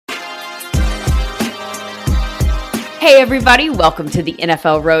Hey everybody, welcome to the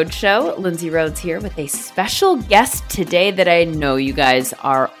NFL Roadshow. Lindsay Rhodes here with a special guest today that I know you guys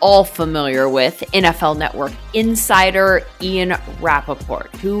are all familiar with, NFL Network insider Ian Rapoport,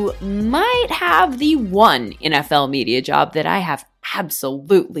 who might have the one NFL media job that I have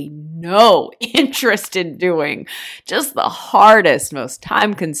absolutely no interest in doing. Just the hardest, most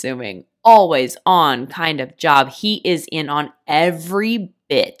time-consuming, always on kind of job. He is in on every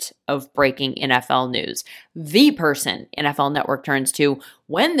bit of breaking NFL news. The person NFL Network turns to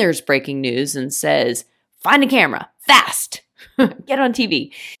when there's breaking news and says, find a camera, fast, get on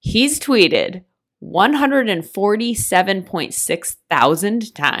TV. He's tweeted 147.6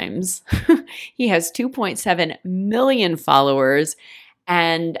 thousand times. He has 2.7 million followers,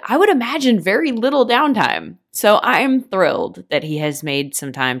 and I would imagine very little downtime. So I'm thrilled that he has made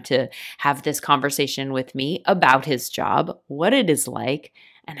some time to have this conversation with me about his job, what it is like,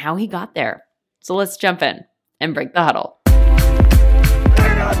 and how he got there. So let's jump in and break the huddle.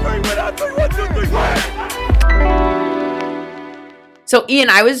 So Ian,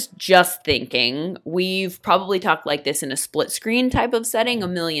 I was just thinking, we've probably talked like this in a split screen type of setting a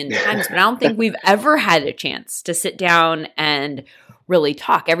million times, but I don't think we've ever had a chance to sit down and really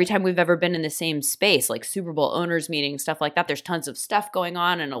talk. Every time we've ever been in the same space, like Super Bowl owners meetings, stuff like that, there's tons of stuff going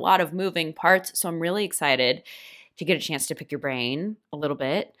on and a lot of moving parts. So I'm really excited to get a chance to pick your brain a little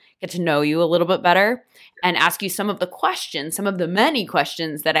bit, get to know you a little bit better, and ask you some of the questions, some of the many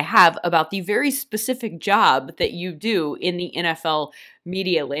questions that I have about the very specific job that you do in the NFL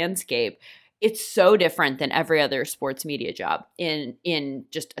media landscape. It's so different than every other sports media job in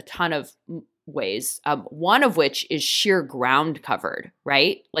just a ton of ways, one of which is sheer ground covered,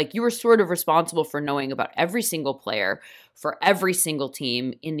 right? Like you were sort of responsible for knowing about every single player for every single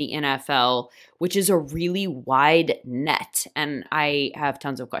team in the NFL, which is a really wide net. And I have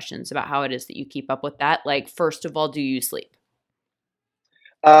tons of questions about how it is that you keep up with that. Like, first of all, do you sleep?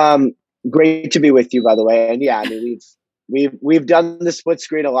 Great to be with you, by the way. And yeah, I mean, we've done the split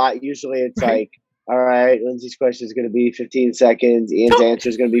screen a lot. Usually it's like, all right, Lindsay's question is going to be 15 seconds. Ian's answer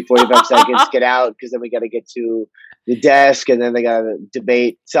is going to be 45 seconds. Get out, because then we got to get to the desk, and then they got to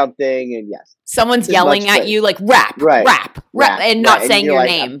debate something. And yes, someone's yelling at you like rap, and not saying your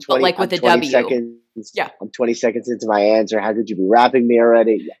name, but like with a W. Seconds, yeah, I'm 20 seconds into my answer. How could you be rapping me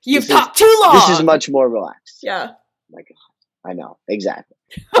already? Yes, you've talked too long. This is much more relaxed. Yeah. My God, I know exactly.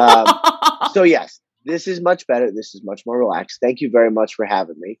 So yes, this is much better. This is much more relaxed. Thank you very much for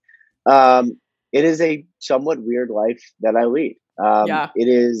having me. It is a somewhat weird life that I lead. It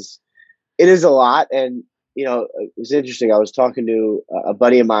is a lot. And, you know, it was interesting. I was talking to a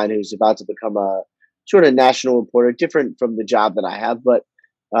buddy of mine who's about to become a sort of national reporter, different from the job that I have, but,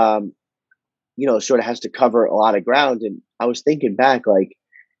 you know, sort of has to cover a lot of ground. And I was thinking back, like,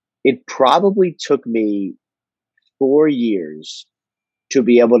 it probably took me 4 years to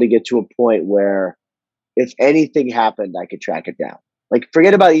be able to get to a point where if anything happened, I could track it down. Like,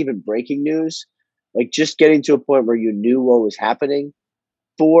 forget about even breaking news. Like, just getting to a point where you knew what was happening.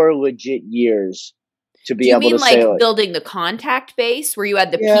 4 legit years to be able to say. Do you mean like building the contact base where you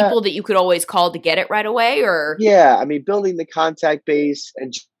had the people that you could always call to get it right away? Or yeah, I mean, building the contact base.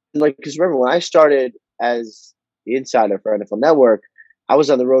 And like, because remember, when I started as the insider for NFL Network, I was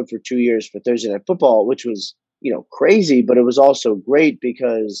on the road for 2 years for Thursday Night Football, which was, you know, crazy, but it was also great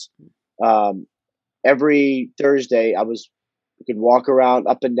because every Thursday I could walk around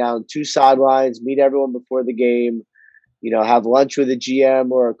up and down 2 sidelines, meet everyone before the game, you know, have lunch with a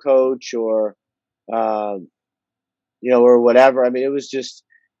GM or a coach or, you know, or whatever. I mean, it was just,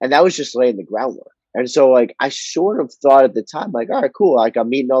 and that was just laying the groundwork. And so like, I sort of thought at the time, like, all right, cool. Like I'm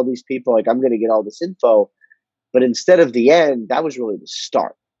meeting all these people, like I'm going to get all this info. But instead of the end, that was really the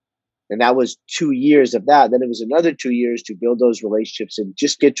start. And that was 2 years of that. Then it was another 2 years to build those relationships and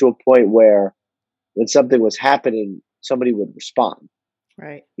just get to a point where when something was happening, somebody would respond.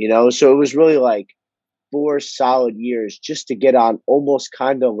 Right. You know, so it was really like 4 solid years just to get on almost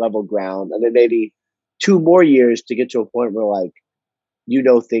kind of level ground. And then maybe 2 more years to get to a point where like, you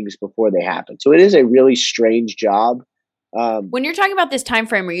know, things before they happen. So it is a really strange job. When you're talking about this time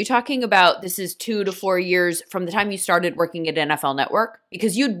frame, are you talking about this is 2 to 4 years from the time you started working at NFL Network?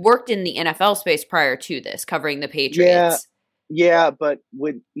 Because you'd worked in the NFL space prior to this, covering the Patriots. Yeah, but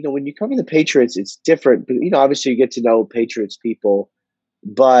when you cover the Patriots, it's different. But, you know, obviously you get to know Patriots people,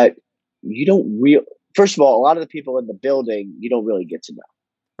 but you don't first of all, a lot of the people in the building, you don't really get to know.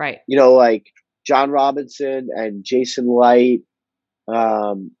 Right. You know, like John Robinson and Jason Light.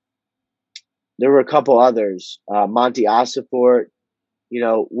 There were a couple others, Monty Osiport, you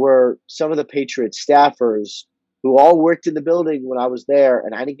know, were some of the Patriots staffers who all worked in the building when I was there,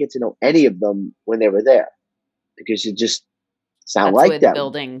 and I didn't get to know any of them when they were there. because it's not That's the like way the them.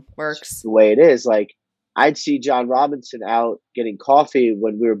 building It's works. the way it is. Like I'd see John Robinson out getting coffee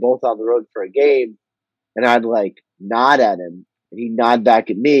when we were both on the road for a game, and I'd like nod at him, and he'd nod back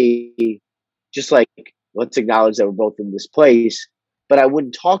at me, just like let's acknowledge that we're both in this place. But I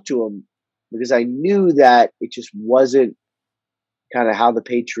wouldn't talk to him because I knew that it just wasn't kind of how the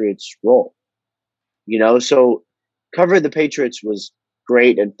Patriots roll, So covering the Patriots was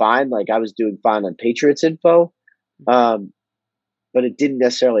great and fine. Like I was doing fine on Patriots info, um, but it didn't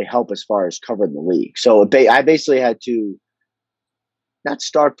necessarily help as far as covering the league. So I basically had to not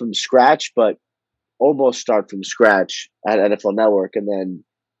start from scratch, but almost start from scratch at NFL Network. And then,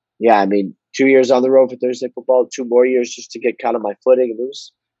 yeah, I mean, 2 years on the road for Thursday football, 2 more years just to get kind of my footing. And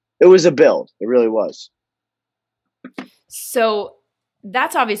it was a build. It really was. So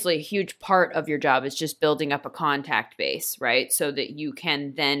that's obviously a huge part of your job is just building up a contact base, right? So that you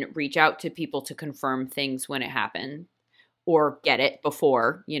can then reach out to people to confirm things when it happens or get it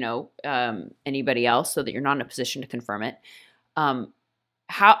before, anybody else so that you're not in a position to confirm it.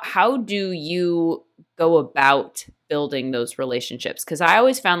 How do you go about building those relationships? Because I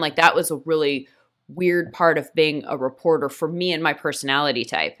always found like that was a really weird part of being a reporter for me and my personality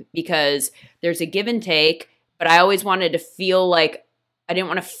type, because there's a give and take, but I always wanted to feel like I didn't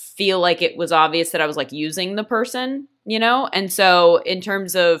want to feel like it was obvious that I was like using the person, And so in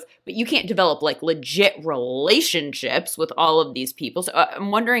terms of, but you can't develop like legit relationships with all of these people. So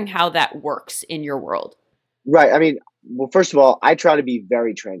I'm wondering how that works in your world. Right. I mean, well, first of all, I try to be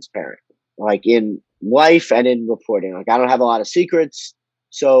very transparent, like in life and in reporting. Like I don't have a lot of secrets.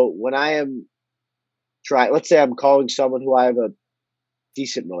 So when I am let's say I'm calling someone who I have a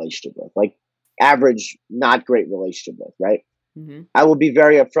decent relationship with, like average, not great relationship with, right? Mm-hmm. I will be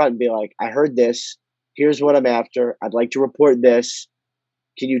very upfront and be like, I heard this. Here's what I'm after. I'd like to report this.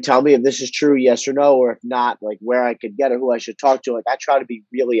 Can you tell me if this is true, yes or no? Or if not, like where I could get it, who I should talk to. Like I try to be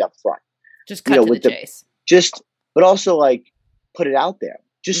really upfront. Just cut to the chase. But also like put it out there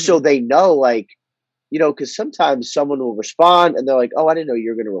just so they know, like, because sometimes someone will respond and they're like, oh, I didn't know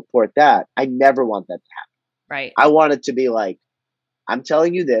you were going to report that. I never want that to happen. Right. I want it to be like, I'm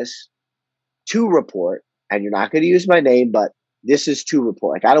telling you this to report, and you're not going to use my name, but this is to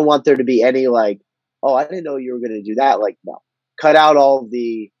report. Like, I don't want there to be any like, oh, I didn't know you were going to do that. Like, no, cut out all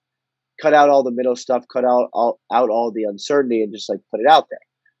the middle stuff, cut out all the uncertainty, and just like put it out there.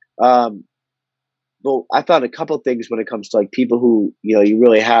 But I found a couple things when it comes to like people who, you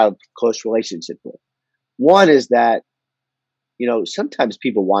really have close relationship with. One is that, sometimes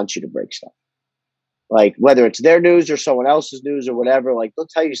people want you to break stuff. Like whether it's their news or someone else's news or whatever, like they'll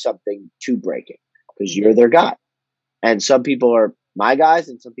tell you something to break it because you're their guy. And some people are my guys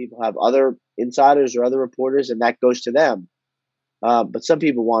and some people have other insiders or other reporters and that goes to them. But some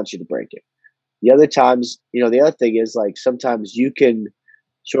people want you to break it. The other times, the other thing is like sometimes you can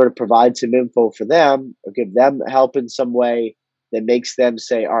sort of provide some info for them or give them help in some way that makes them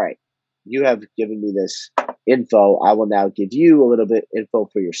say, all right, you have given me this info. I will now give you a little bit info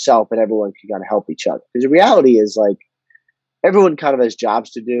for yourself, and everyone can kind of help each other. Because the reality is like everyone kind of has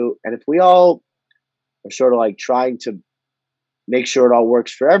jobs to do. And if we all are sort of like trying to make sure it all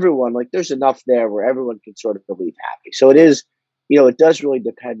works for everyone, like there's enough there where everyone can sort of leave happy. So it is, it does really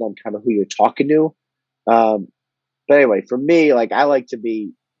depend on kind of who you're talking to. But anyway, for me, like I like to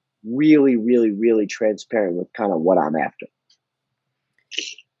be really, really, really transparent with kind of what I'm after.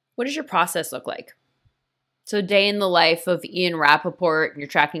 What does your process look like? So day in the life of Ian Rapoport, you're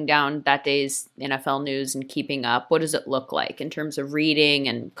tracking down that day's NFL news and keeping up. What does it look like in terms of reading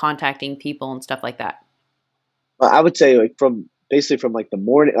and contacting people and stuff like that? I would say like from like the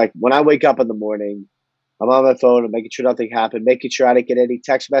morning, like when I wake up in the morning, I'm on my phone, I'm making sure nothing happened, making sure I didn't get any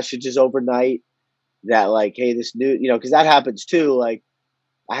text messages overnight that like, hey, this new, because that happens too. Like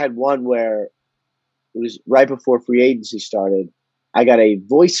I had one where it was right before free agency started. I got a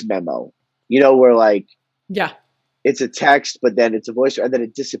voice memo, where like, yeah, it's a text, but then it's a voice and then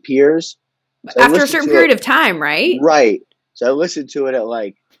it disappears. So after a certain period of time, right? Right. So I listened to it at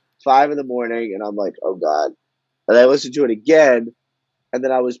like 5 a.m. and I'm like, oh God. And I listened to it again. And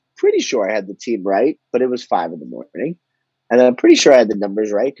then I was pretty sure I had the team right, but it was 5 a.m. And then I'm pretty sure I had the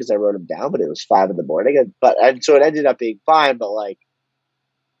numbers right because I wrote them down, but it was 5 a.m. And so it ended up being fine. But like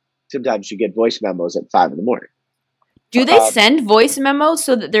sometimes you get voice memos at 5 a.m. Do they send voice memos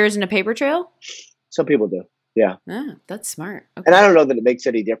so that there isn't a paper trail? Some people do. Yeah. Ah, that's smart. Okay. And I don't know that it makes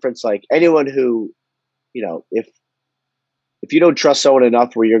any difference. Like anyone who, if you don't trust someone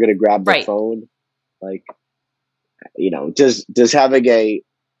enough where you're going to grab the phone, like, does having a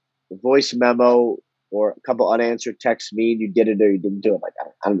voice memo or a couple unanswered texts mean you did it or you didn't do it? Like,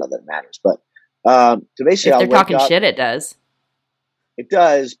 I don't know that it matters. But So basically, If I'll they're wake talking up. shit, it does. It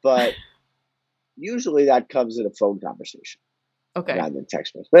does, but usually that comes in a phone conversation Okay. rather than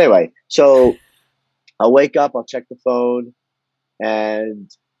text message. But anyway, so I'll wake up, I'll check the phone,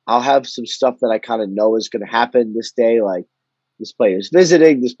 and I'll have some stuff that I kind of know is going to happen this day. Like this player's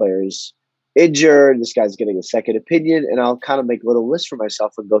visiting, this player's injured, this guy's getting a second opinion, and I'll kind of make a little list for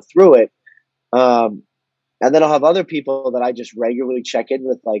myself and go through it. And then I'll have other people that I just regularly check in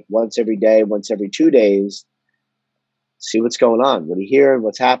with, like once every day, once every 2 days, see what's going on, what are you hearing,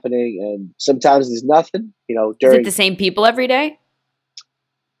 what's happening, and sometimes there's nothing. Is it the same people every day?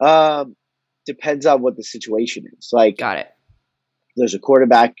 Um, depends on what the situation is. Like, Got it. there's a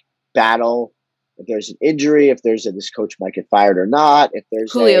quarterback battle, if there's an injury, if there's this coach might get fired or not, if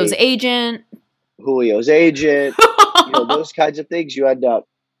there's Julio's agent, those kinds of things you end up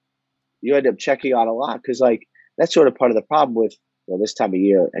checking on a lot because like that's sort of part of the problem with this time of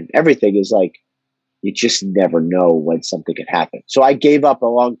year and everything is like you just never know when something could happen. So I gave up a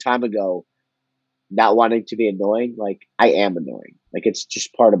long time ago not wanting to be annoying. Like I am annoying. Like it's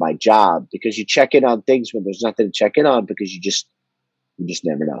just part of my job because you check in on things when there's nothing to check in on because you just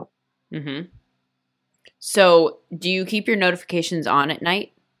never know. Mm-hmm. So do you keep your notifications on at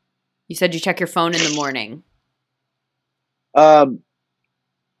night? You said you check your phone in the morning.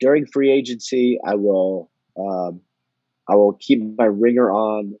 During free agency, I will keep my ringer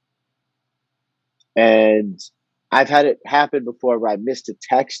on. And I've had it happen before where I missed a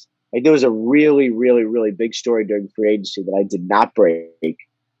text. Like there was a really, really, really big story during free agency that I did not break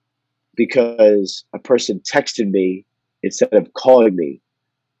because a person texted me instead of calling me.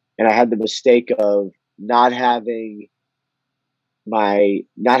 And I had the mistake of not having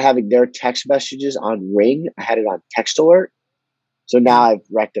their text messages on ring. I had it on text alert. So now I've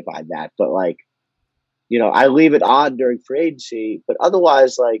rectified that. But like, I leave it on during free agency, but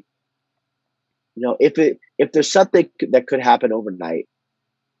otherwise like, if there's something that could happen overnight,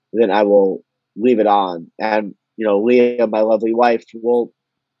 then I will leave it on. And, Leah, my lovely wife,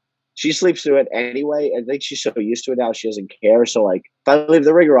 she sleeps through it anyway. I think she's so used to it now, she doesn't care. So like, if I leave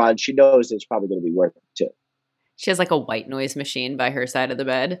the ringer on, she knows it's probably going to be worth it too. She has like a white noise machine by her side of the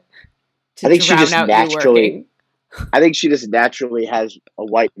bed I think she just naturally has a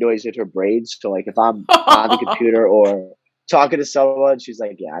white noise in her brain. So like, if I'm on the computer or talking to someone, she's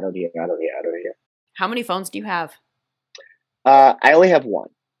like, "Yeah, I don't hear." How many phones do you have? I only have one.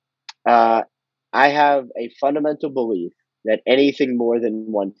 I have a fundamental belief that anything more than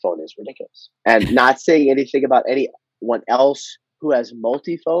one phone is ridiculous. And not saying anything about anyone else who has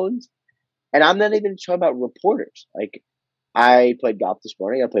multi phones. And I'm not even talking about reporters. Like I played golf this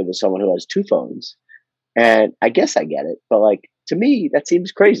morning. I played with someone who has two phones. And I guess I get it. But like to me, that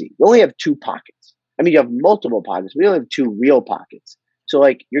seems crazy. You only have two pockets. I mean, you have multiple pockets. We only have two real pockets. So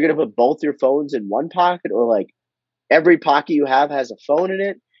like you're going to put both your phones in one pocket or like every pocket you have has a phone in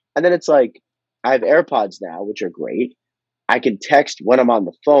it. And then it's like, I have AirPods now, which are great. I can text when I'm on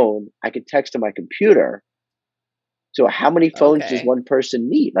the phone. I can text on my computer. So how many phones does one person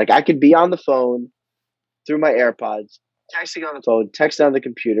need? Like I could be on the phone through my AirPods, texting on the phone, texting on the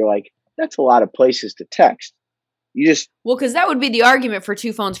computer. Like that's a lot of places to text. Because that would be the argument for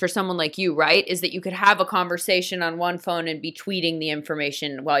two phones for someone like you, right? Is that you could have a conversation on one phone and be tweeting the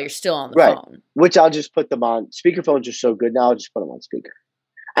information while you're still on the phone. Which I'll just put them on. Speakerphones are so good now. I'll just put them on speaker.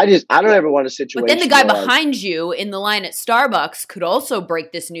 I don't ever want a situation. But then the guy behind you in the line at Starbucks could also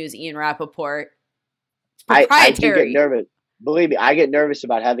break this news, Ian Rapoport. It's proprietary. I do get nervous. Believe me, I get nervous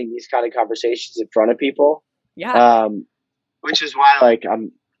about having these kind of conversations in front of people. Yeah. Which is why, like,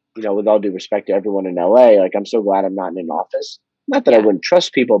 I'm, with all due respect to everyone in LA, like, I'm so glad I'm not in an office. Not that I wouldn't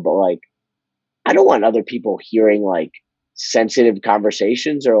trust people, but like, I don't want other people hearing like sensitive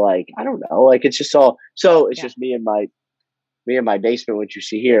conversations or like, I don't know, like it's just all. So it's just me and my basement, which you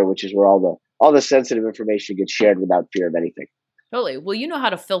see here, which is where all the sensitive information gets shared without fear of anything. Totally. Well, you know how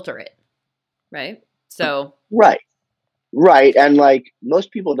to filter it, right? So right, and like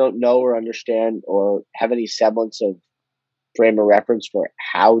most people don't know or understand or have any semblance of frame of reference for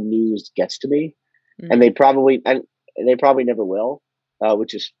how news gets to me, and they probably never will,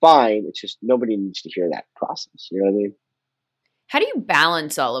 which is fine. It's just nobody needs to hear that process. You know what I mean? How do you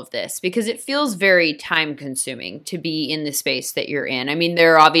balance all of this? Because it feels very time consuming to be in the space that you're in. I mean,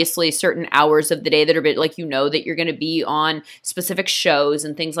 there are obviously certain hours of the day that are like, that you're going to be on specific shows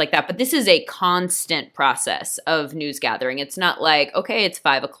and things like that. But this is a constant process of news gathering. It's not like, okay, it's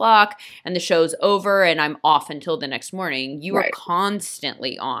 5:00 and the show's over and I'm off until the next morning. You are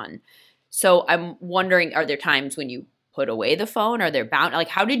constantly on. So I'm wondering, are there times when you put away the phone? Are there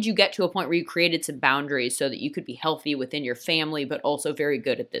how did you get to a point where you created some boundaries so that you could be healthy within your family, but also very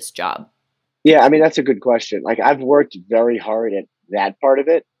good at this job? Yeah, I mean, that's a good question. Like, I've worked very hard at that part of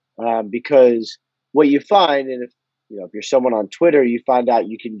it, because what you find, and if you're someone on Twitter, you find out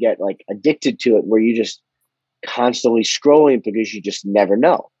you can get like addicted to it, where you just constantly scrolling because you just never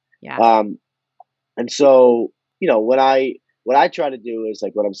know. Yeah. Um, and so, what I try to do is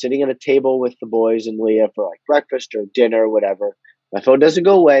like when I'm sitting at a table with the boys and Leah for like breakfast or dinner or whatever, my phone doesn't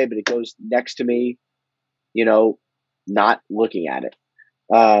go away, but it goes next to me, you know, not looking at it.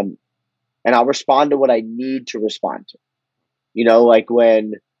 Um, and I'll respond to what I need to respond to. Like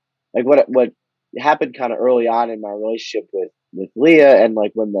what happened kind of early on in my relationship with Leah, and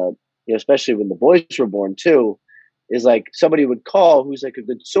like when especially when the boys were born too, is like somebody would call who's like a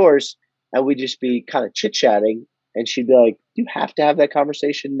good source, and we'd just be kind of chit chatting, and she'd be like, "Do you have to have that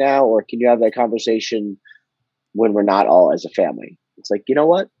conversation now, or can you have that conversation when we're not all as a family?" It's like, you know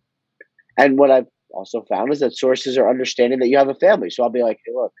what? And what I've also found is that sources are understanding that you have a family. So I'll be like,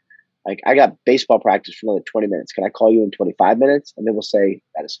 "Hey, look, like I got baseball practice for another 20 minutes. Can I call you in 25 minutes?" And they will say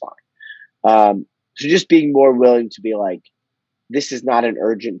that is fine. So just being more willing to be like, this is not an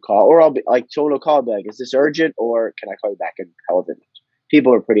urgent call, or I'll be like, someone will call and be like, is this urgent, or can I call you back in however minutes?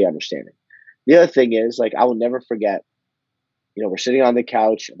 People are pretty understanding. The other thing is like, I will never forget, we're sitting on the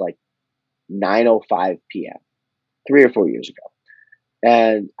couch at like 9:05 p.m. 3 or 4 years ago,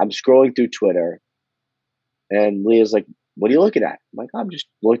 and I'm scrolling through Twitter, and Leah's like, "What are you looking at?" I'm like, "I'm just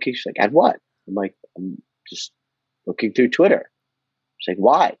looking." She's like, "At what?" I'm like, "I'm just looking through Twitter." She's like,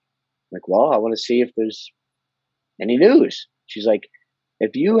 "Why?" I'm like, "Well, I want to see if there's any news." She's like,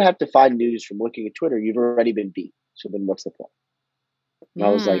 "If you have to find news from looking at Twitter, you've already been beat. So then what's the point?" And I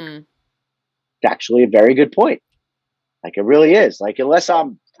was like, Mm. "It's actually a very good point. Like it really is. Like unless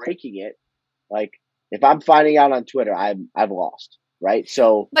I'm breaking it, like if I'm finding out on Twitter, I've lost, right?"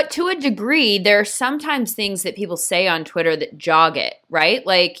 So But to a degree, there are sometimes things that people say on Twitter that jog it, right?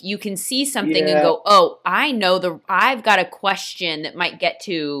 Like you can see something and yeah, go, "Oh, I've got a question that might get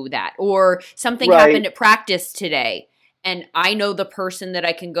to that." Or something right, happened at practice today and I know the person that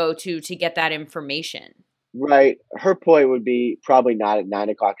I can go to get that information. right. Her point would be probably not at 9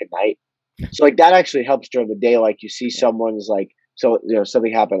 o'clock at night. So like that actually helps during the day. Like you see Yeah. someone's like, so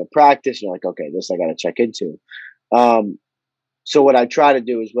something happened at practice, and you're like, okay, this I got to check into. Um, so what I try to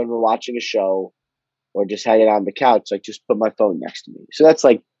do is when we're watching a show or just hanging out on the couch, like just put my phone next to me. So that's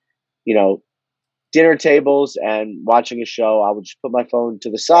like, you know, dinner tables and watching a show. I would just put my phone to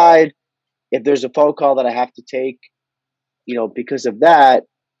the side. If there's a phone call that I have to take, because of that,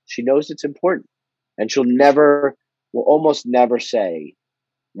 she knows it's important, and will almost never say,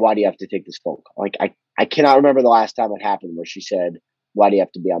 "Why do you have to take this phone call?" Like I cannot remember the last time it happened where she said, "Why do you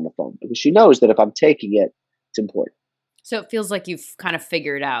have to be on the phone?" Because she knows that if I'm taking it, it's important. So it feels like you've kind of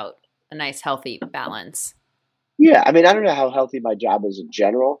figured out a nice healthy balance. Yeah, I mean, I don't know how healthy my job is in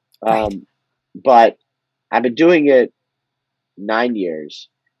general, Right. but I've been doing it 9 years.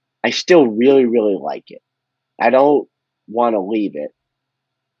 I still really, really like it. I don't want to leave it.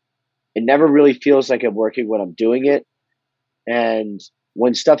 It never really feels like I'm working when I'm doing it. And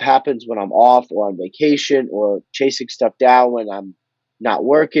when stuff happens when I'm off or on vacation or chasing stuff down when I'm not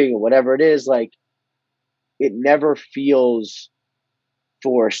working or whatever it is, like it never feels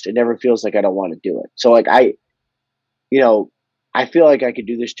forced. It never feels like I don't want to do it. So like you know, I feel like I could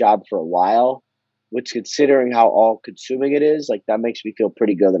do this job for a while, which considering how all consuming it is, like that makes me feel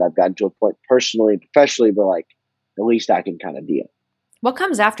pretty good that I've gotten to a point personally and professionally where like at least I can kind of deal. What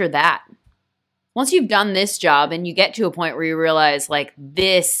comes after that? Once you've done this job and you get to a point where you realize like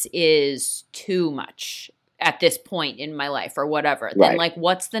this is too much at this point in my life or whatever, then Right. like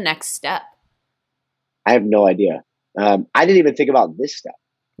what's the next step? I have no idea. I didn't even think about this stuff.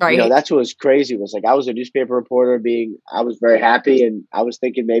 Right? That's what was crazy was like I was a newspaper reporter I was very happy, and I was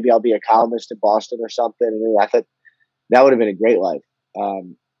thinking maybe I'll be a columnist in Boston or something. And I thought that would have been a great life.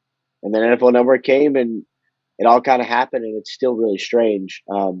 And then NFL Network came, and it all kind of happened, and it's still really strange.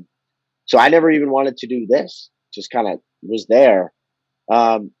 So I never even wanted to do this, just kind of was there.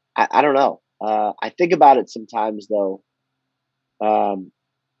 I don't know. I think about it sometimes though. Um,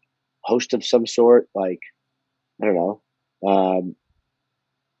 Host of some sort, like, I don't know.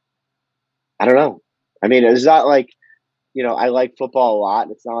 I don't know. I mean, it's not like, I like football a lot.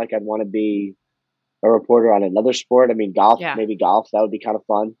 It's not like I'd want to be a reporter on another sport. I mean, golf, Yeah. maybe golf, that would be kind of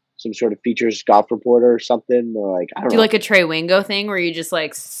fun. Some sort of features golf reporter or something, or like, I don't Do know. like a Trey Wingo thing where you just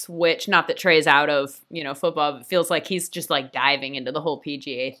like switch, not that Trey's out of, football, but it feels like he's just like diving into the whole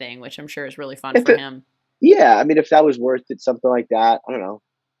PGA thing, which I'm sure is really fun If for it, him. yeah, I mean, if that was worth it, something like that, I don't know.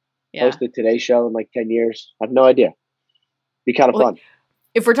 Host Yeah. the Today Show in like 10 years. I have no idea. Be kind of Well, fun.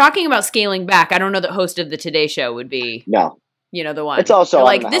 if we're talking about scaling back, I don't know that host of the Today Show would be No. You know, the one. It's also They're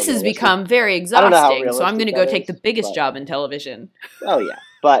I don't like, know how this has realistic. become very I don't know how exhausting, so I'm going to realistic go that take the is, biggest but job in television. well, yeah.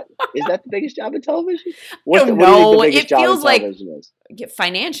 But is that the biggest job in television? I don't What do you think the know. biggest It job in feels like television is?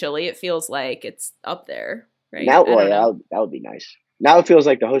 financially, it feels like it's up there, right? Now, I well, don't yeah, know. that would be nice. Now it feels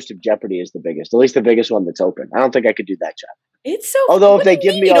like the host of Jeopardy is the biggest, at least the biggest one that's open. I don't think I could do that job. It's so. Although What if do they you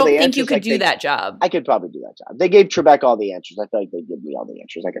give mean me you all don't the think you answers, could do that job? I could probably do that job. They gave Trebek all the answers. I feel like they give me all the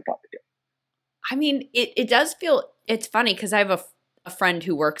answers. I could probably do it. I mean, it does feel. It's funny because I have a friend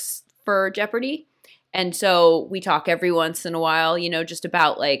who works for Jeopardy. And so we talk every once in a while, you know, just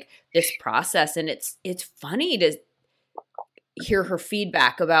about like this process. And it's funny to hear her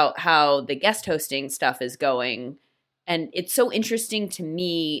feedback about how the guest hosting stuff is going. And it's so interesting to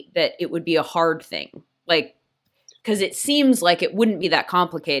me that it would be a hard thing. Like, because it seems like it wouldn't be that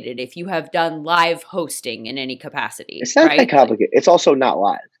complicated if you have done live hosting in any capacity. It's not that complicated. It's also not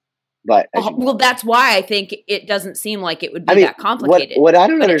live. But well, that's why I think it doesn't seem like it would be that complicated. What I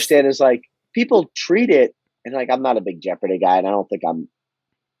don't understand is like people treat it, and like I'm not a big Jeopardy guy, and I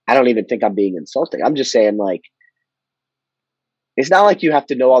don't even think I'm being insulting. I'm just saying like it's not like you have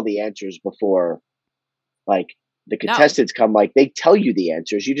to know all the answers before like the contestants come. Like they tell you the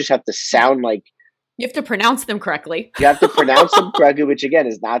answers. You just have to sound like you have to pronounce them correctly. You have to pronounce them correctly, which again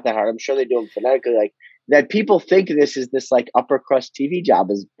is not that hard. I'm sure they do them phonetically. Like that people think this is this like upper crust TV job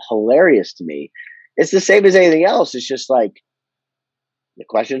is hilarious to me. It's the same as anything else. It's just like the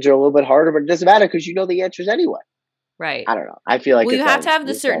questions are a little bit harder, but it doesn't matter because you know the answers anyway. Right. I don't know. I feel like you have to have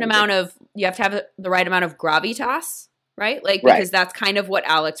you have to have the right amount of gravitas, right? Like because that's kind of what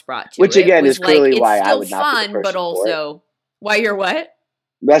Alex brought to which it. again is clearly why it's I still would not fun, be the person but also why you're what?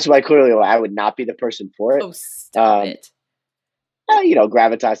 That's why clearly I would not be the person for it. Oh, stop it. You know,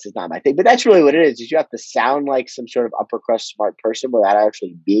 gravitas is not my thing, but that's really what it is you have to sound like some sort of upper crust smart person without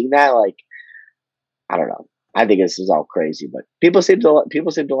actually being that. Like, I don't know. I think this is all crazy, but people seem to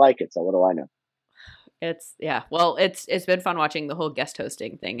like it. So what do I know? Well, it's been fun watching the whole guest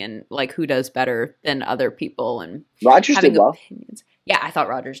hosting thing and like who does better than other people and Rogers did well. Opinions. Yeah, I thought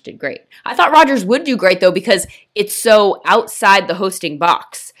Rogers did great. I thought Rogers would do great though because it's so outside the hosting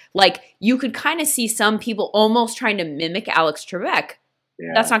box. Like you could kind of see some people almost trying to mimic Alex Trebek.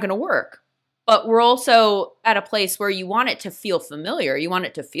 Yeah. That's not going to work. But we're also at a place where you want it to feel familiar. You want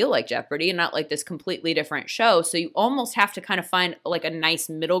it to feel like Jeopardy and not like this completely different show. So you almost have to kind of find like a nice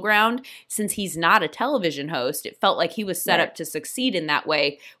middle ground. Since he's not a television host, it felt like he was set up to succeed in that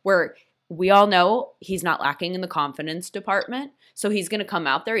way where we all know he's not lacking in the confidence department. So he's going to come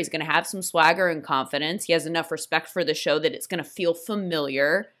out there. He's going to have some swagger and confidence. He has enough respect for the show that it's going to feel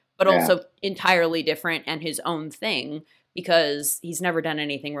familiar, but also entirely different and his own thing. Because he's never done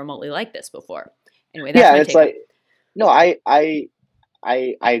anything remotely like this before. Anyway, that's my take. Like, no, I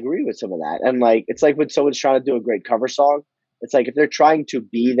agree with some of that. And like, it's like when someone's trying to do a great cover song, it's like if they're trying to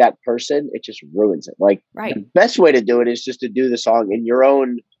be that person, it just ruins it. Like the best way to do it is just to do the song in your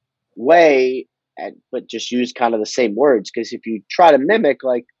own way, but just use kind of the same words. Because if you try to mimic,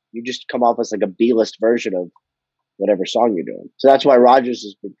 like you just come off as like a B-list version of whatever song you're doing. So that's why Rogers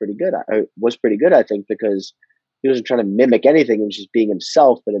has been pretty good. Was pretty good, I think, because he wasn't trying to mimic anything. He was just being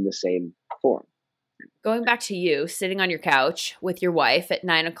himself, but in the same form. Going back to you, sitting on your couch with your wife at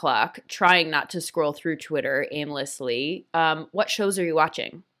 9 o'clock, trying not to scroll through Twitter aimlessly, what shows are you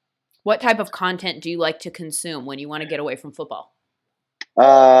watching? What type of content do you like to consume when you want to get away from football?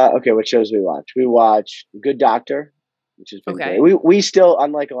 Okay, what shows we watch? We watch Good Doctor, which has been great. We still,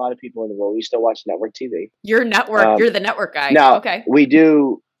 unlike a lot of people in the world, we still watch network TV. You're network. You're the network guy. No, okay. We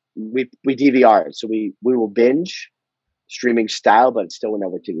do. We DVR it, so we will binge streaming style, but it's still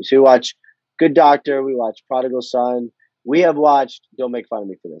network TV. So we watch Good Doctor, we watch Prodigal Son. We have watched. Don't make fun of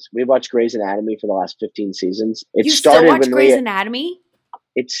me for this. We've watched Grey's Anatomy for the last 15 seasons. You still watch Grey's Anatomy?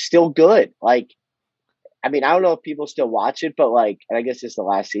 It's still good. Like, I mean, I don't know if people still watch it, but like, and I guess it's the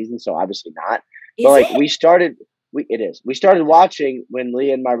last season, so obviously not. But like, we started. It is. We started watching when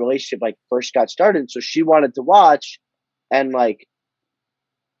Leah and my relationship like first got started, so she wanted to watch, and like.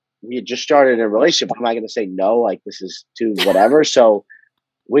 We had just started a relationship. I'm not going to say no, like this is too whatever. So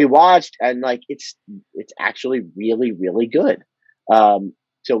we watched and like, it's actually really, really good. So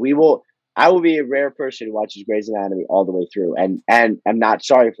I will be a rare person who watches Grey's Anatomy all the way through and I'm not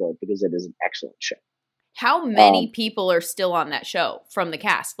sorry for it because it is an excellent show. How many people are still on that show from the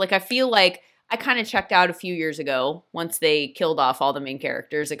cast? Like, I feel like I kind of checked out a few years ago once they killed off all the main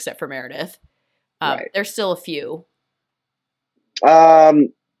characters except for Meredith. There's still a few.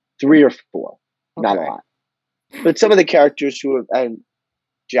 3 or 4, not a lot. But some of the characters who have, and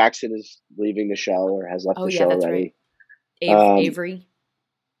Jackson is leaving the show or has left the show already. Right. Avery.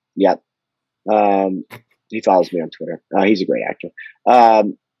 Yep. He follows me on Twitter. He's a great actor.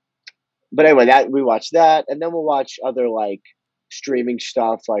 Um, but anyway, that we watched that, and then we'll watch other like streaming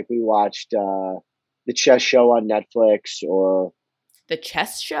stuff. Like we watched the chess show on Netflix, or The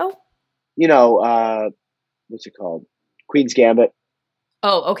chess show? you know, what's it called? Queen's Gambit.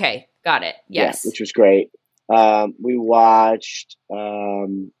 Oh, okay. Got it. Yeah, Yes. which was great. We watched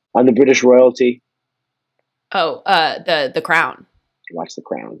on the British royalty. Oh, the Crown. Watch The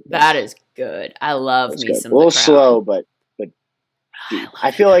Crown. That is good. I love me Good. some A little The Crown. slow, but deep.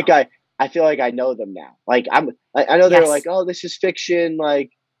 I feel it like I feel like I know them now. Like I know they're like, oh, this is fiction,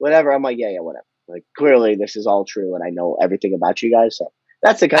 like whatever. I'm like, yeah, whatever. Like clearly this is all true, and I know everything about you guys. So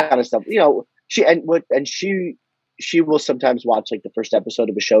that's the kind of stuff. You know, she will sometimes watch like the first episode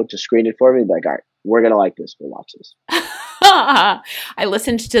of a show to screen it for me. And be like, all right, we're gonna like this. We'll watch this. I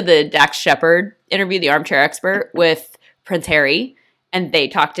listened to the Dax Shepard interview, the armchair expert, with Prince Harry, and they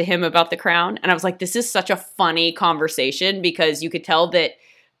talked to him about The Crown. And I was like, this is such a funny conversation because you could tell that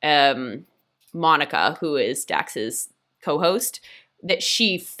Monica, who is Dax's co-host, that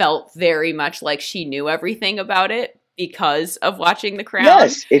she felt very much like she knew everything about it because of watching The Crown.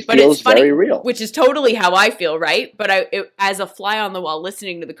 Yes, it feels funny, very real. Which is totally how I feel, right? But as a fly on the wall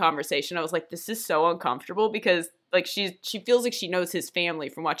listening to the conversation, I was like, this is so uncomfortable because like she feels like she knows his family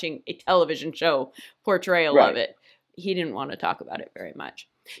from watching a television show portrayal of it. He didn't want to talk about it very much.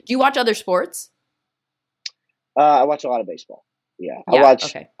 Do you watch other sports? I watch a lot of baseball. Yeah.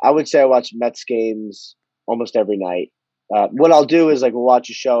 I would say I watch Mets games almost every night. What I'll do is like we'll watch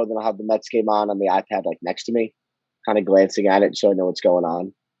a show, and then I'll have the Mets game on the iPad like next to me, kind of glancing at it so I know what's going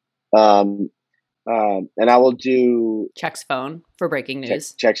on. And I will do Check's phone for breaking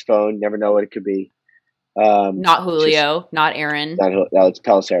news. Check's phone. Never know what it could be. Not Julio, not Aaron. No, it's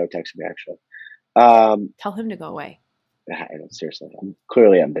Pelissero texting me actually. Tell him to go away. I don't, seriously.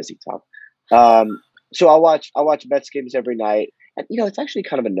 I'm busy, Tom. So I'll watch Mets games every night, and you know it's actually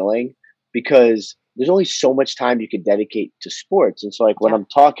kind of annoying because there's only so much time you can dedicate to sports, and so like when I'm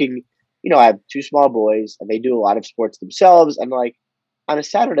talking, you know, I have two small boys, and they do a lot of sports themselves, and like on a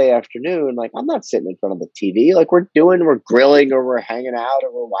Saturday afternoon, like I'm not sitting in front of the TV, like we're grilling or we're hanging out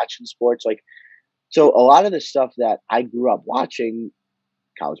or we're watching sports, like so a lot of the stuff that I grew up watching,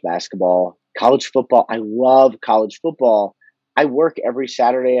 college basketball, college football. I love college football. I work every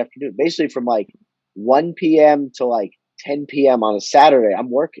Saturday afternoon, basically from like 1 p.m. to like 10 p.m. on a Saturday.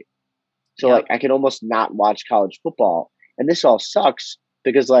 I'm working. So like I can almost not watch college football. And this all sucks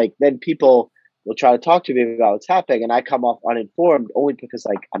because like then people will try to talk to me about what's happening and I come off uninformed only because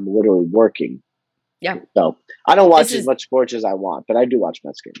like I'm literally working. Yeah. So I don't watch as much sports as I want, but I do watch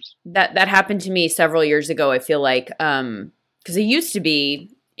Mets games. That happened to me several years ago. I feel like because it used to be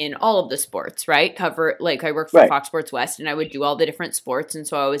in all of the sports, right? I worked for Fox Sports West and I would do all the different sports. And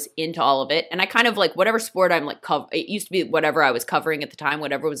so I was into all of it. And I kind of like whatever sport I'm like, it used to be whatever I was covering at the time,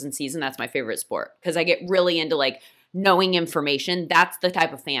 whatever was in season, that's my favorite sport. Because I get really into like knowing information. That's the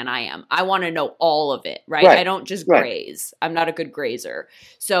type of fan I am. I want to know all of it, right? I don't just graze. I'm not a good grazer.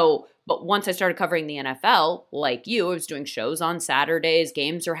 So, but once I started covering the NFL, like you, I was doing shows on Saturdays,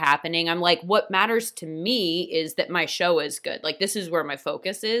 games are happening. I'm like, what matters to me is that my show is good. Like this is where my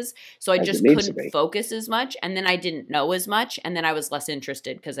focus is. So I just couldn't focus as much. And then I didn't know as much. And then I was less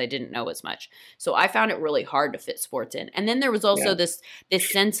interested because I didn't know as much. So I found it really hard to fit sports in. And then there was also this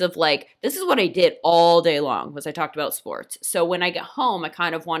sense of like, this is what I did all day long was I talked about sports. So when I get home, I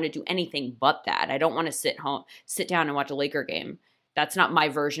kind of want to do anything but that. I don't want to sit down and watch a Laker game. That's not my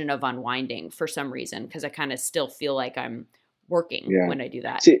version of unwinding for some reason because I kind of still feel like I'm working when I do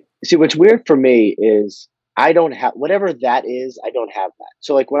that. See, what's weird for me is I don't have whatever that is. I don't have that.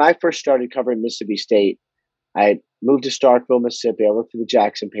 So like when I first started covering Mississippi State, I moved to Starkville, Mississippi. I worked for the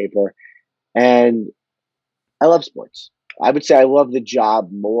Jackson paper, and I love sports. I would say I love the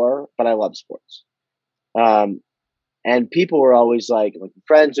job more, but I love sports. And people were always like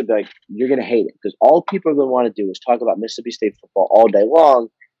friends would be like, you're going to hate it because all people are going to want to do is talk about Mississippi State football all day long.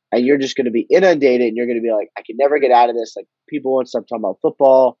 And you're just going to be inundated and you're going to be like, I can never get out of this. Like people won't stop talking about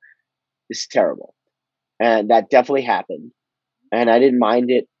football. This is terrible. And that definitely happened. And I didn't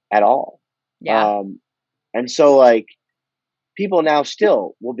mind it at all. Yeah. And so like people now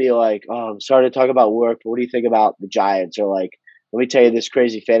still will be like, oh, I'm sorry to talk about work, but what do you think about the Giants? Or like, let me tell you this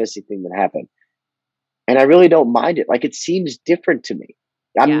crazy fantasy thing that happened. And I really don't mind it. Like it seems different to me.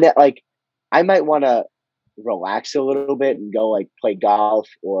 Like I might want to relax a little bit and go like play golf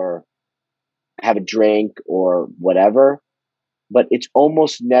or have a drink or whatever. But it's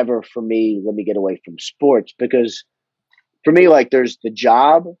almost never for me, let me get away from sports because for me, like there's the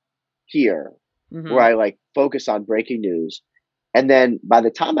job here where I like focus on breaking news. And then by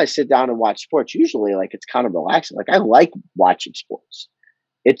the time I sit down and watch sports, usually like it's kind of relaxing. Like I like watching sports.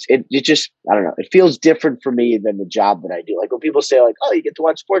 It just I don't know. It feels different for me than the job that I do. Like when people say like, "Oh, you get to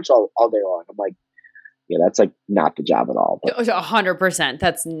watch sports all day long," I'm like, yeah, that's like not the job at all. But 100%.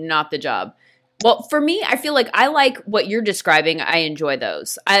 That's not the job. Well, for me, I feel like I like what you're describing. I enjoy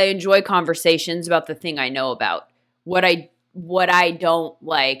those. I enjoy conversations about the thing I know about. What I don't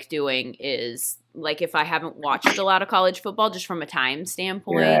like doing is like if I haven't watched a lot of college football just from a time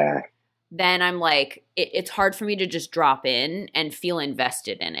standpoint, yeah, then I'm like it's hard for me to just drop in and feel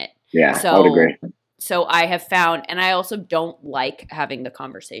invested in it. yeah, I would So agree. so I have found, and I also don't like having the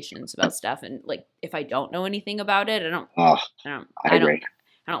conversations about stuff. And like if I don't know anything about it, Oh, I don't I I don't agree.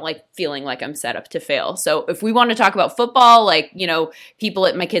 I don't like feeling like I'm set up to fail. So if we want to talk about football, like, people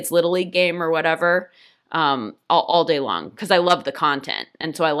at my kid's Little League game or whatever, all day long, because I love the content.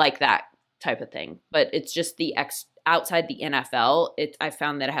 And so I like that type of thing. But it's just outside the NFL, I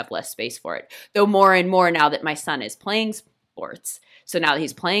found that I have less space for it. Though more and more now that my son is playing sports. So now that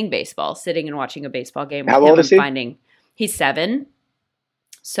he's playing baseball, sitting and watching a baseball game with How him, old I'm is he? finding he's 7.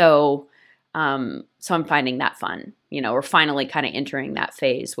 So I'm finding that fun. We're finally kind of entering that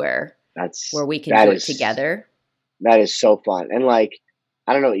phase where we can That do it is together. that is so fun. And like,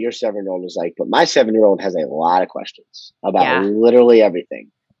 I don't know what your 7-year-old is like, but my 7-year-old has a lot of questions about Yeah. literally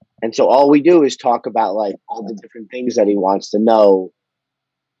everything. And so all we do is talk about like all the different things that he wants to know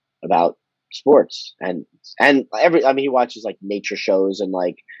about sports and he watches like nature shows and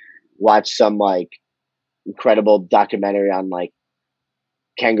like watch some like incredible documentary on like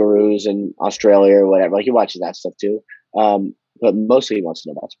kangaroos in Australia or whatever. Like he watches that stuff too. But mostly he wants to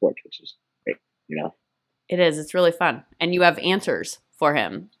know about sports, which is great, you know. It is. It's really fun. And you have answers for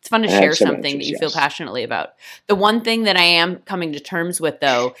him. It's fun to I have share some something that answers, you feel yes. passionately about. The one thing that I am coming to terms with,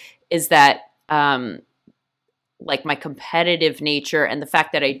 though, is that like my competitive nature and the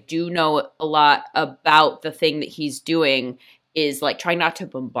fact that I do know a lot about the thing that he's doing is like trying not to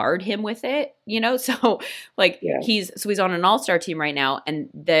bombard him with it, So like Yeah. he's on an all-star team right now, and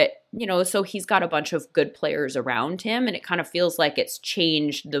so he's got a bunch of good players around him, and it kind of feels like it's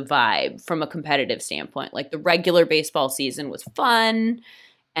changed the vibe from a competitive standpoint. Like the regular baseball season was fun,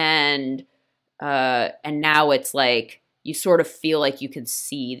 and now it's like you sort of feel like you can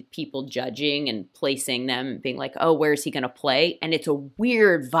see people judging and placing them and being like, oh, where's he going to play? And it's a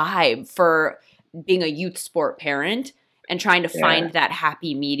weird vibe for being a youth sport parent and trying to find that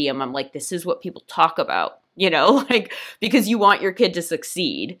happy medium. I'm like, this is what people talk about, like because you want your kid to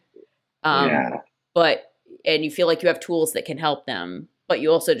succeed. And you feel like you have tools that can help them, but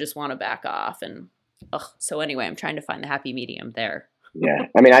you also just want to back off. And so anyway, I'm trying to find the happy medium there. Yeah.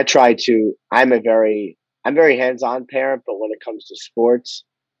 I mean, I'm very hands-on parent, but when it comes to sports,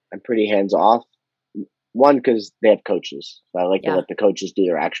 I'm pretty hands-off. One, because they have coaches. So I like to let the coaches do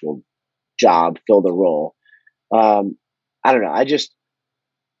their actual job, fill the role. I don't know.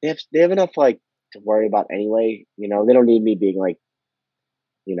 They have enough like to worry about anyway. They don't need me being like,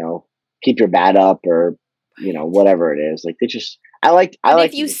 keep your bat up or, whatever it is. Like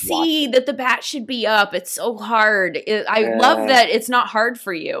If you see that the bat should be up, it's so hard. I love that it's not hard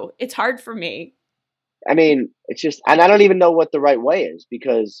for you. It's hard for me. I mean, it's just, and I don't even know what the right way is,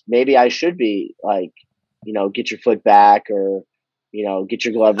 because maybe I should be like, get your foot back or, get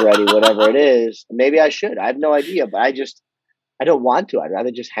your glove ready, whatever it is. Maybe I should. I have no idea, but I don't want to. I'd rather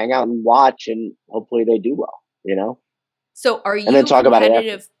just hang out and watch, and hopefully they do well, So are you and then talk competitive? About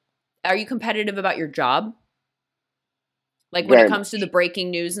it are you competitive about your job? Like when very it comes much. to the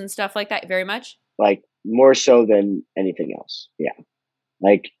breaking news and stuff like that, very much? Like more so than anything else. Yeah.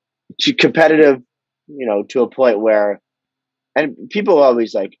 Like competitive, to a point where, and people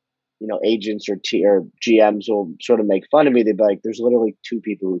always like, agents or GMs will sort of make fun of me. They'd be like, there's literally 2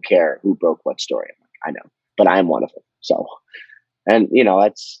 people who care who broke what story. I'm like, I know, but I'm one of them. So, and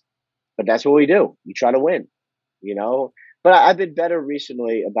that's what we do. You try to win, but I've been better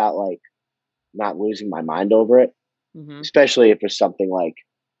recently about like not losing my mind over it, especially if it's something like,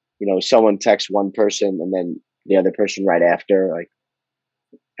 someone texts one person and then the other person right after, like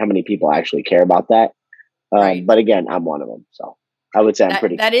how many people actually care about that. Right. But again, I'm one of them. So I would say I'm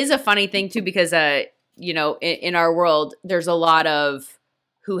pretty. That is a funny thing too, because, in our world, there's a lot of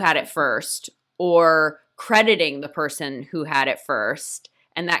who had it first or crediting the person who had it first.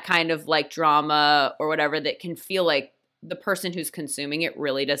 And that kind of like drama or whatever that can feel like the person who's consuming it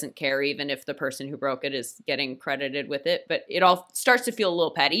really doesn't care, even if the person who broke it is getting credited with it. But it all starts to feel a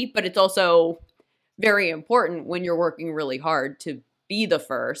little petty, but it's also very important when you're working really hard to be the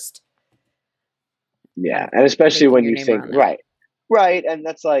first. Yeah. And especially when you think, right. And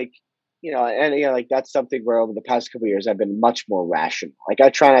that's like, like that's something where over the past couple of years I've been much more rational. Like I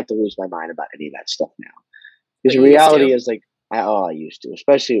try not to lose my mind about any of that stuff now. Because But the you used reality to. is like I used to,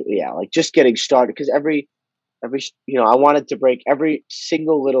 especially like just getting started. Because I wanted to break every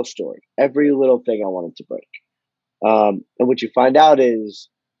single little story, every little thing I wanted to break. And what you find out is,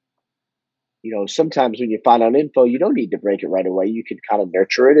 sometimes when you find out info, you don't need to break it right away. You can kind of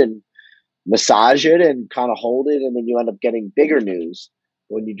nurture it and massage it and kind of hold it, and then you end up getting bigger news.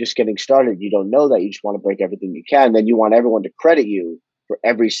 When you're just getting started, you don't know that. You just want to break everything you can. Then you want everyone to credit you for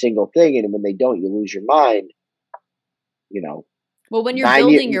every single thing, and when they don't, you lose your mind. You know, Well, when you're 9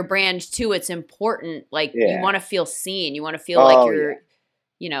 years. building your brand too, it's important. Like you Yeah. want to feel seen. You want to feel like Oh yeah.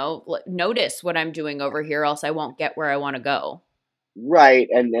 you're, notice what I'm doing over here, else I won't get where I want to go. Right.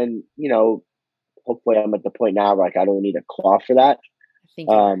 And hopefully I'm at the point now where like I don't need a claw for that. I think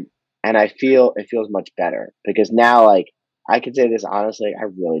you are. Um, and I feel it feels much better because now like I can say this honestly, I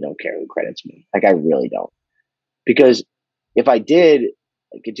really don't care who credits me. Like I really don't. Because if I did,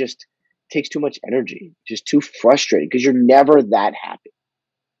 like it just takes too much energy, just too frustrating because you're never that happy.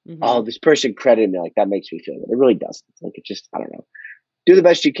 Oh, Hmm. this person credited me, like that makes me feel good. It really doesn't. Like it just, I don't know. Do the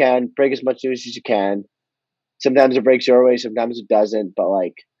best you can, break as much news as you can. Sometimes it breaks your way, sometimes it doesn't. But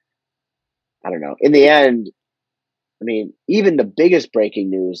like, I don't know. In the end, I mean, even the biggest breaking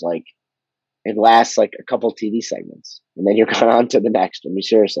news, like it lasts like a couple TV segments, and then you're going on to the next. I mean,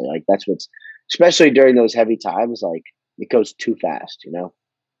 seriously, like that's what's, especially during those heavy times, like it goes too fast.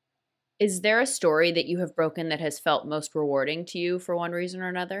 Is there a story that you have broken that has felt most rewarding to you for one reason or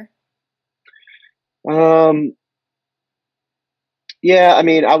another? Um, yeah, I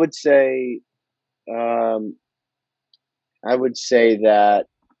mean, um, I would say that,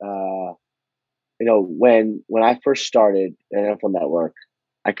 uh, when I first started at NFL Network,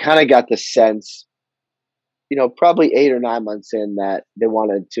 I kind of got the sense, probably 8 or 9 months in, that they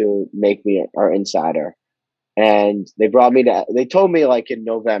wanted to make me our insider, and they told me like in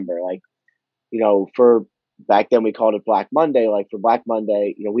November, like, for back then we called it Black Monday. Like for Black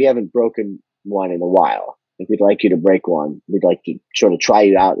Monday, we haven't broken one in a while. Like we'd like you to break one. We'd like to sort of try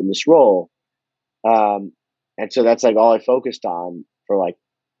you out in this role. Um, and so that's like all I focused on for like,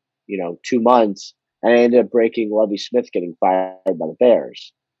 2 months. And I ended up breaking Lovey Smith getting fired by the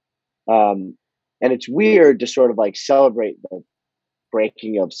Bears. Um, and it's weird to sort of like celebrate the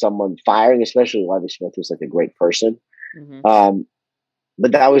breaking of someone firing, especially Lovey Smith was like a great person. Hmm. Um,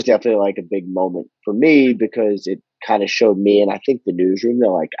 but that was definitely like a big moment for me because it kind of showed me, and I think the newsroom, that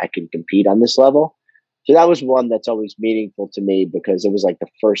like I can compete on this level. So that was one that's always meaningful to me because it was like the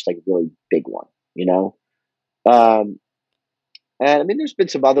first like really big one, you know. Um, and I mean, there's been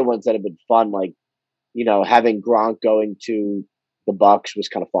some other ones that have been fun, like having Gronk going to the Bucks was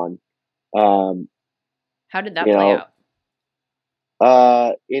kind of fun. Um, How did that you play know,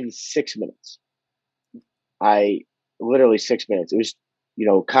 out? in 6 minutes, I literally 6 minutes. It was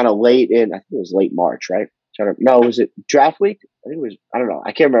kind of late in. I think it was late March, right? No, was it draft week? I think it was. I don't know.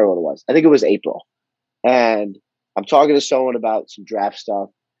 I can't remember what it was. I think it was April. And I'm talking to someone about some draft stuff,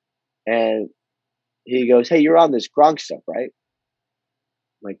 and he goes, "Hey, you're on this Gronk stuff, right?"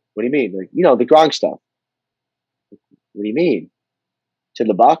 I'm like, "What do you mean?" Like, the Gronk stuff. What do you mean? To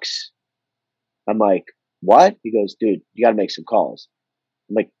the Bucks? I'm like, "What?" He goes, "Dude, you got to make some calls."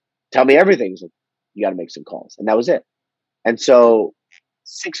 I'm like, "Tell me everything." He's like, "You got to make some calls," and that was it. And so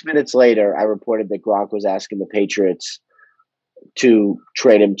 6 minutes later, I reported that Gronk was asking the Patriots to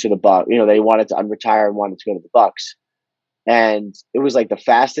trade him to the Bucks. They wanted to unretire and wanted to go to the Bucks. And it was like the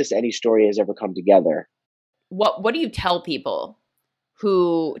fastest any story has ever come together. What do you tell people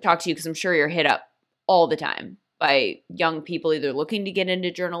who talk to you? Because I'm sure you're hit up all the time by young people either looking to get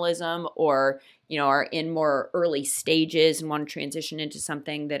into journalism or are in more early stages and want to transition into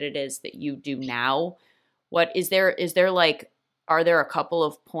something that it is that you do now. What is there like, are there a couple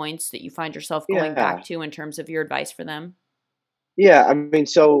of points that you find yourself going back Yeah. to in terms of your advice for them? Yeah. I mean,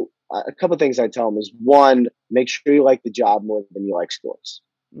 so a couple of things I tell them is one, make sure you like the job more than you like sports.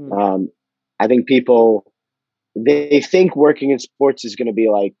 Mm. Um, I think people, they think working in sports is going to be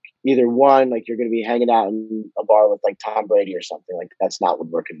like either one, like you're going to be hanging out in a bar with like Tom Brady or something. Like that's not what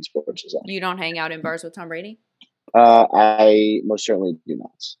working in sports is like. You don't hang out in bars with Tom Brady? I most certainly do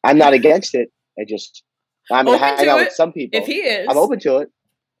not. I'm not against it. I'm going to Open hang to out with it some if people. he I'm is. open to it.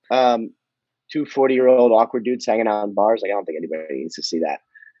 Um, two 40-year-old awkward dudes hanging out in bars. Like, I don't think anybody needs to see that.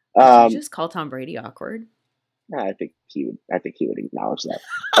 Did you Um, just call Tom Brady awkward? I think he would acknowledge that.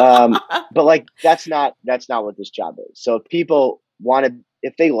 But like, that's not what this job is. So if people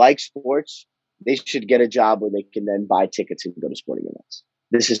if they like sports, they should get a job where they can then buy tickets and go to sporting events.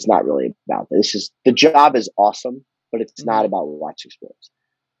 This is not really about that. The job is awesome, but it's not Hmm. about watching sports.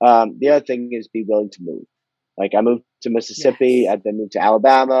 The other thing is be willing to move. Like I moved to Mississippi, Yes. I then moved to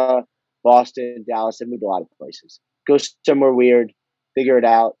Alabama, Boston, Dallas. I moved a lot of places. Go somewhere weird, figure it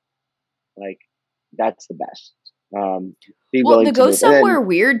out. Like that's the best. Be Well, willing the to go move, and somewhere then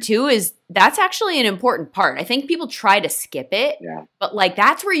weird too that's actually an important part. I think people try to skip it, yeah, but like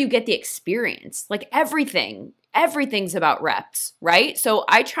that's where you get the experience. Like everything's about reps, right? So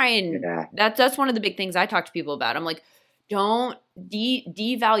I try and yeah, that's one of the big things I talk to people about. I'm like, don't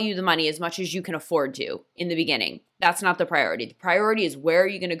devalue the money as much as you can afford to in the beginning. That's not the priority. The priority is where are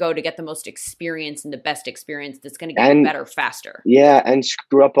you going to go to get the most experience and the best experience that's going to get you and better faster. yeah, and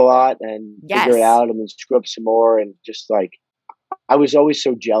screw up a lot and figure it Yes. out, and then screw up some more, and just like I was always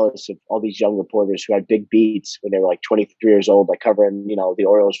so jealous of all these young reporters who had big beats when they were like 23 years old, like covering, the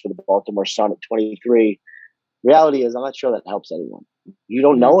Orioles for the Baltimore Sun at 23. Reality is, I'm not sure that helps anyone. You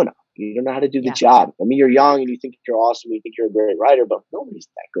don't Mhm. know enough. You don't know how to do the Yeah. job. I mean, you're young and you think you're awesome. You think you're a great writer, but nobody's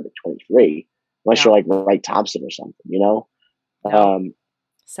that good at 23 unless you're No. like Wright Thompson or something. No. Um,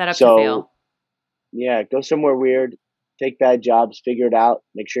 Set up to so fail. yeah, go somewhere weird, take bad jobs, figure it out,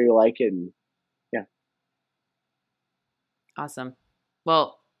 make sure you like it, and yeah, Awesome.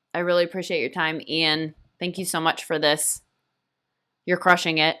 Well, I really appreciate your time, Ian. Thank you so much for this. You're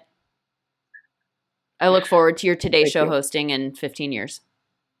crushing it. I look forward to your Today thank Show you. hosting in 15 years.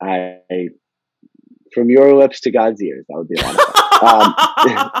 I from your lips to God's ears, that would be a lot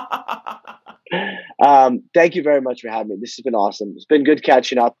of fun. Thank you very much for having me. This has been awesome. It's been good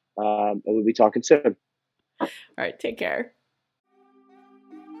catching up, and we'll be talking soon. All right, take care.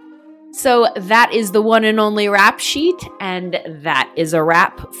 So that is the one and only rap sheet, and that is a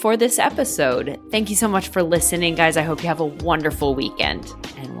wrap for this episode. Thank you so much for listening, guys. I hope you have a wonderful weekend,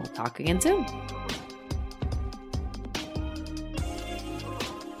 and we'll talk again soon.